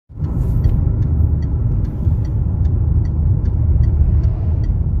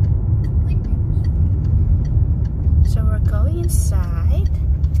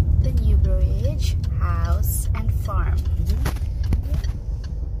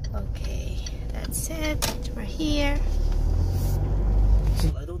That's it. We're here.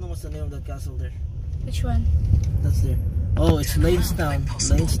 So I don't know what's the name of that castle there. Which one? That's there. Oh, it's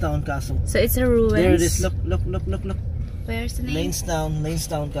Lanestown Castle. So it's a ruins. There it is. Look. Where's the name?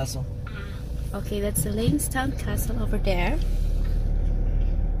 Lanestown Castle. Okay, that's the Lanestown Castle over there.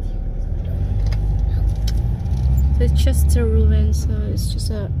 So it's just a ruin, so it's just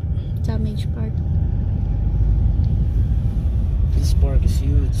a damaged part. This park is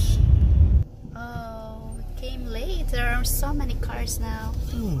huge. Oh, it came late. There are so many cars now.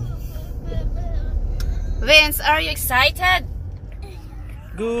 Vince, are you excited?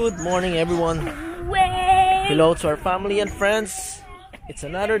 Good morning, everyone. Hello to our family and friends. It's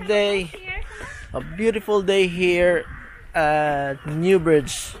another day, a beautiful day here at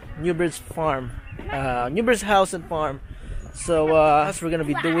Newbridge Farm, Newbridge House and Farm. So we're gonna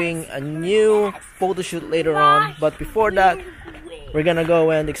be doing a new photo shoot later on, but before that, we're gonna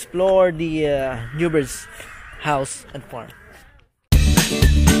go and explore the Newbridge House and Farm.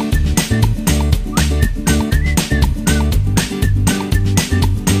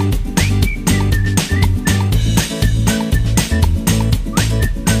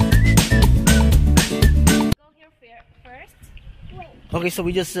 Okay, so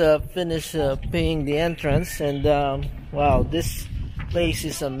we just finished paying the entrance, and wow, this place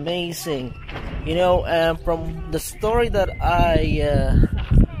is amazing. You know, from the story that I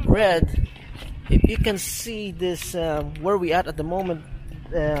read, if you can see this, where we at the moment,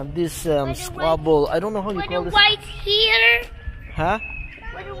 this squabble. I don't know how you call this. Right here. Huh?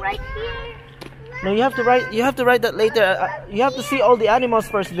 Right here. No, you have to write. You have to write that later. You have to see all the animals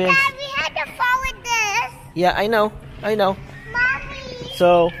first, Vince. Yeah, we had to follow this. Yeah, I know. Mommy.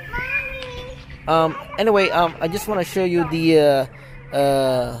 So, Mommy. anyway, I just want to show you the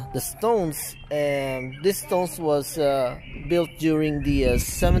stones. This stones was built during the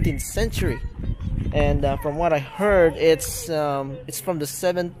 17th century, and from what I heard, it's from the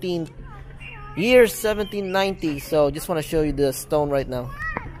 1790. So, just want to show you the stone right now.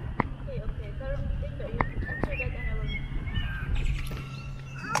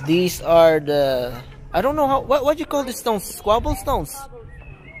 These are the, I don't know how, what you call these stones? Squabble stones?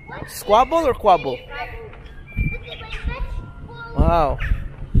 Squabble or quabble? Wow.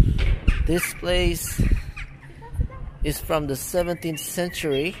 This place is from the 17th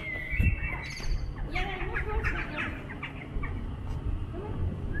century.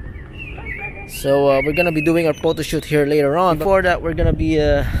 So we're gonna be doing our photo shoot here later on. Before that, we're gonna be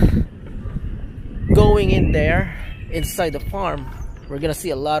going in there inside the farm. We're gonna see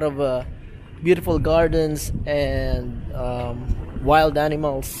a lot of beautiful gardens and wild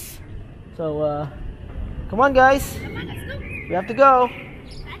animals. So come on, guys, we have to go.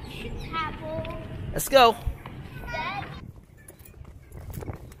 Let's go.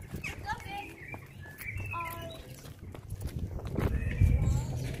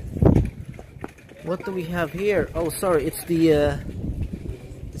 What do we have here? Oh, sorry, it's the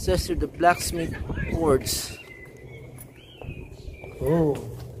it says here the blacksmith boards. Oh.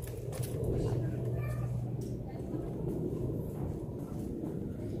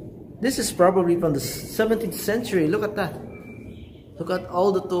 This is probably from the 17th century. Look at that. Look at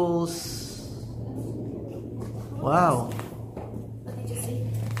all the tools. Wow. What did you see?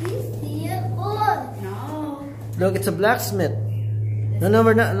 No. Look, it's a blacksmith. No,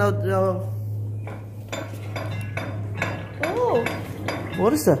 we're not allowed. No. Oh.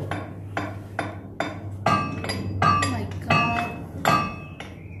 What is that? Oh my God.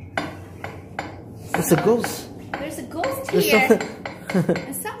 It's a ghost. There's a ghost There's here. something.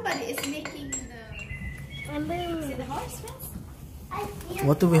 And somebody is making the... See the horse, Vince?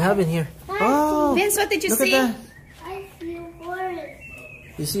 What do we have in here? Oh, Vince, what did you look see? at that. I see a horse.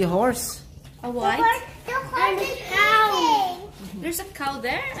 You see a horse? A what? The horse is cow. There's a cow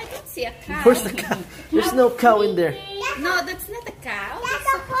there? I don't see a cow. Where's the cow? There's no cow in there. No, that's not a cow.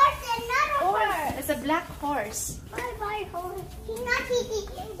 That's a horse and not a horse. It's a black horse. Bye horse. He's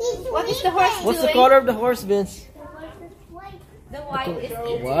What is the horse What's the doing? color of the horse, Vince? The horse is white. The white is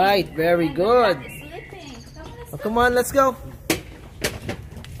eating. White, very And the good. black is sleeping. Oh, come on, let's go.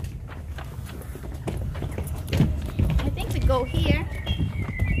 I think we go here.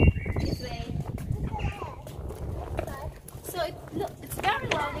 This way. So it's very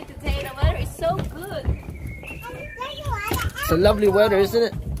lovely today. The weather is so good. It's a lovely weather, isn't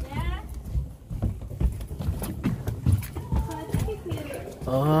it? Yeah. So I think if you...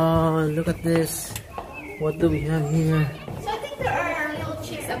 Oh, look at this. What do we have here? So I think there are little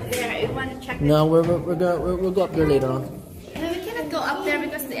chicks up there. You want to check them? No, we'll go up there later on. No, we cannot go up there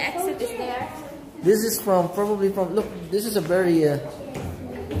because the exit is there. This is probably from, look, this is a very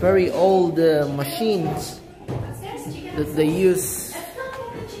very old machines that they use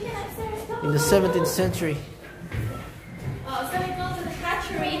in the 17th century. Oh, so we go to the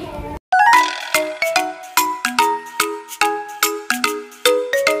hatchery.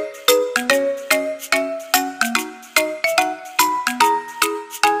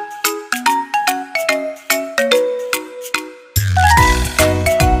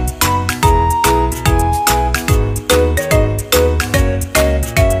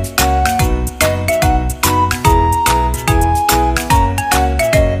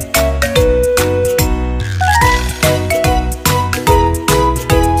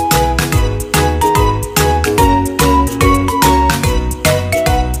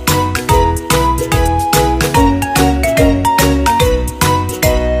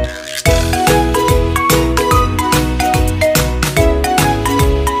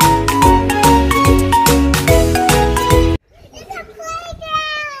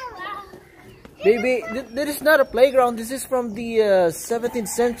 Baby, that is not a playground. This is from the 17th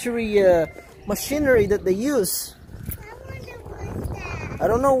century machinery that they use. I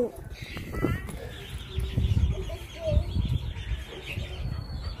don't know.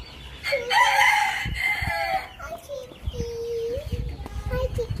 Hi,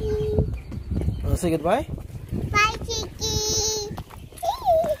 Tiki. Wanna say goodbye? Bye, Tiki.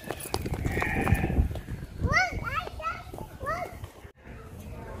 Look, look.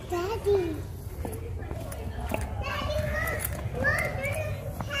 Daddy. Daddy, look, there's a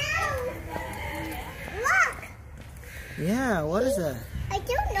cow. Look. Yeah, what is that? I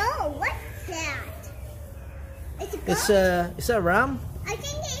don't know. What's that? It's a goat? It's a ram? I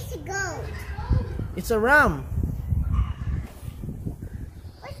think it's a goat. It's a ram.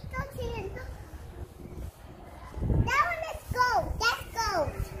 Let's go to it. That one is goat. That's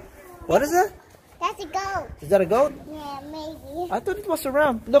goat. What is that? That's a goat. Is that a goat? Yeah, maybe. I thought it was a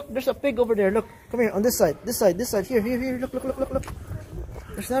ram. Look, there's a pig over there. Look, come here on this side. This side. Here. Look.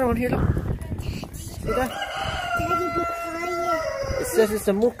 There's another one here. Look. See that? Daddy, be quiet. It says it's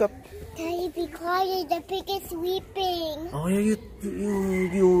a mook up. Daddy, be quiet. The pig is sleeping. Oh yeah,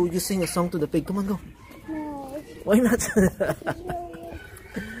 you sing a song to the pig. Come on, go. No. Why not?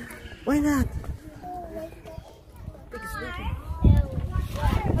 Why not? Pig is sleeping.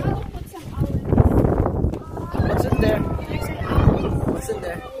 What's in there? What's in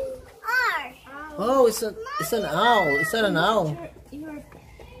there? R. Oh, it's an owl. Is that an owl? Mommy, look.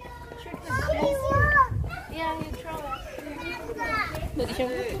 Yeah, you throw it. It's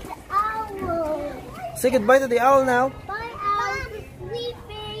an owl. Say goodbye to the owl now. Bye, owl.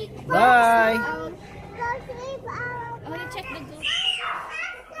 Sleeping. Bye. Go sleep, owl. Oh, you check the goat.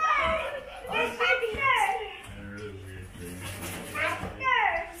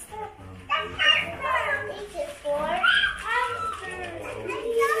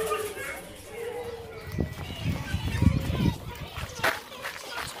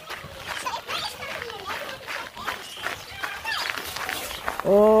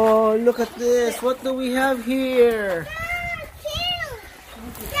 Oh, look at this. What do we have here?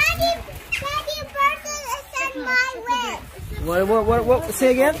 Daddy, person is on my list. What?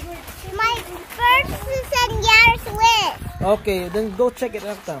 Say again? My first is on yours list. Okay, then go check it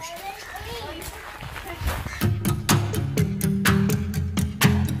out now.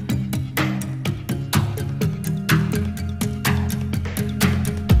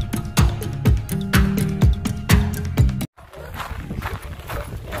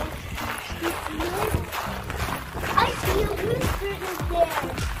 I see a rooster in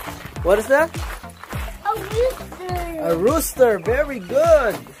there. What is that? A rooster. A rooster. Very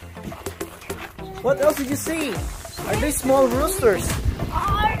good. What else did you see? Are they small roosters?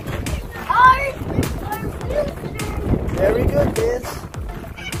 R rooster. Very good, kids.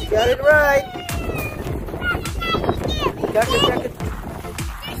 You got it right. Got it.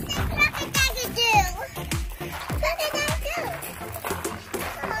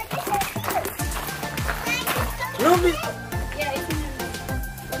 Ruby. Yeah, it's in the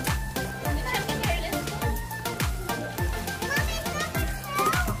you check in your list.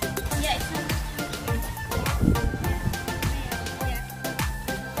 Yeah, it's in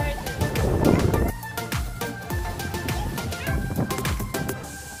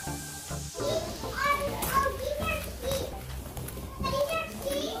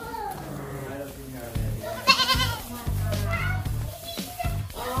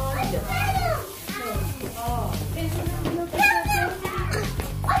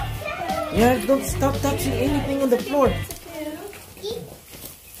Yeah, don't stop touching anything on the floor. Eat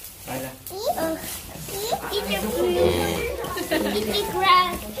your food. Eat the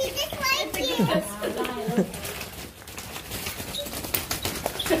grass. He just likes you.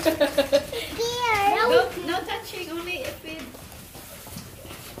 No touching, only if it...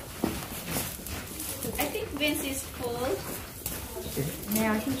 I think Vince is full.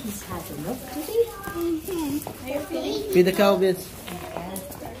 Now I think he's had enough, did he? Are you feeling? Feed the cow, Vince.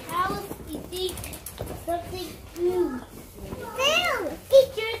 Cow eating something new. Phil, eat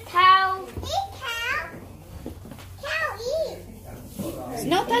your cow. Eat cow. Cow eat.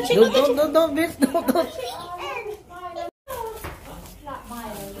 No touching, no touching. Don't, Vince, don't.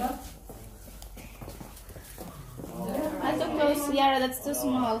 Not too close, Yara, that's too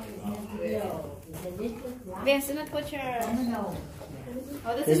small. Vince, do not put your...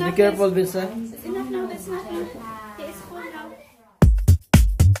 Oh, that's Just enough. be careful, Vince. That's enough now, that's not enough. He is full now.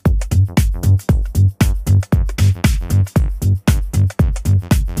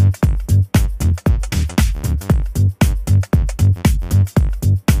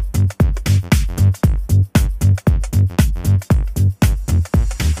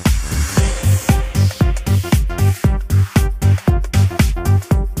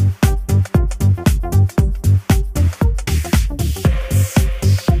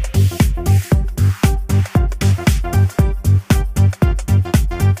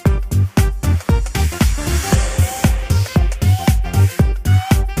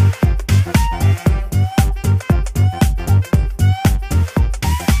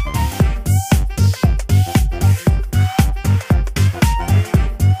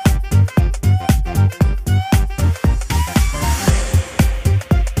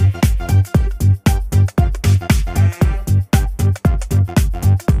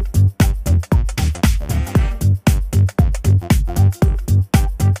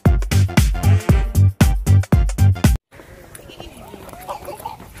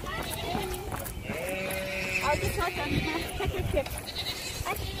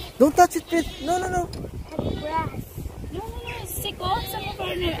 Don't touch it, Vince. No. No, sick. Oh, some of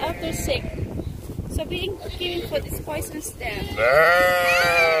our after sick. So being giving food is poisonous them.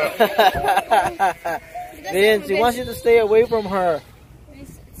 Vince, he wants you to stay away from her.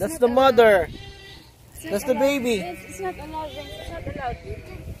 That's the mother. That's the baby. It's not allowed. It's not allowed.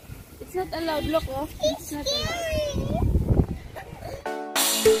 It's not allowed. Look, oh. It's not allowed.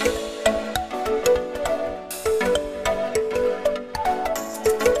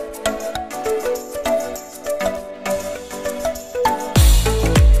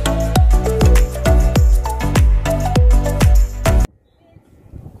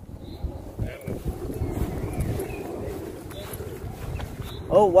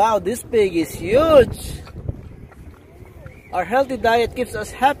 Oh wow, this pig is huge. Our healthy diet keeps us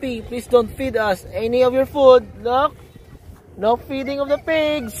happy. Please don't feed us any of your food. Look, no feeding of the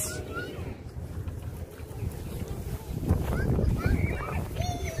pigs.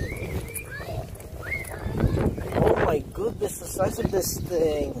 Oh my goodness, the size of this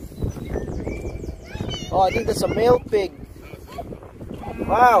thing. Oh, I think that's a male pig.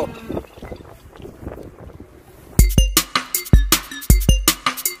 Wow.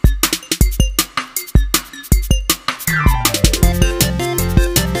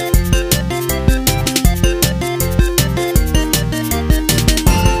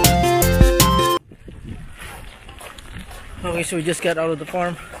 Okay, so we just got out of the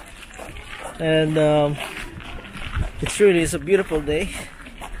farm, and it's a beautiful day.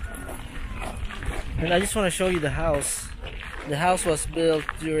 And I just want to show you the house. The house was built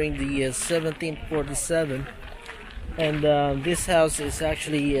during the year 1747, and this house is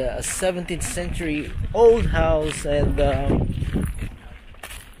actually a 17th century old house. And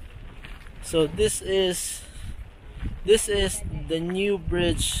so this is the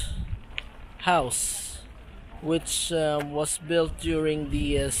Newbridge house, which was built during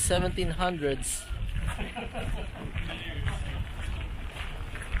the 1700s.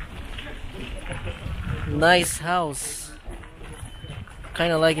 Nice house,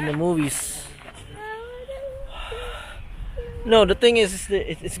 kind of like in the movies. No, the thing is,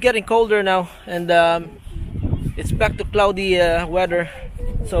 it's getting colder now, and it's back to cloudy weather.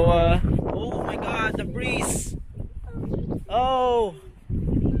 So, oh my God, the breeze! Oh,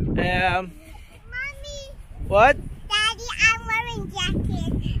 Mommy. What? Daddy, I'm wearing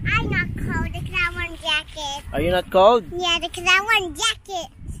jacket. I'm not cold because I'm wearing jacket. Are you not cold? Yeah, because I'm wearing jacket.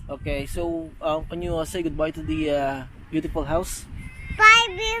 Okay, so can you say goodbye to the beautiful house? Bye,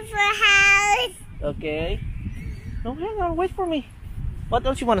 beautiful house. Okay. No, hang on, wait for me. What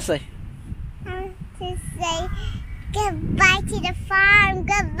else you want to say? I want to say goodbye to the farm.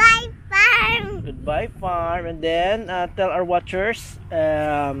 Goodbye, farm. Goodbye, farm. And then tell our watchers,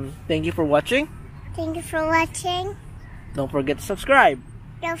 thank you for watching. Thank you for watching. Don't forget to subscribe.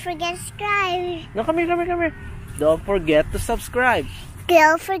 Don't forget to subscribe. No, come here. Don't forget to subscribe.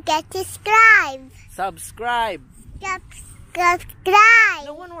 Don't forget to subscribe. Subscribe. Subscribe.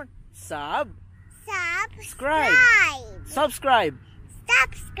 No, one word. Subscribe. Subscribe. Subscribe.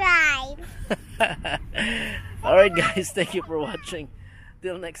 Subscribe. Alright guys, thank you for watching.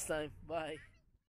 Till next time. Bye.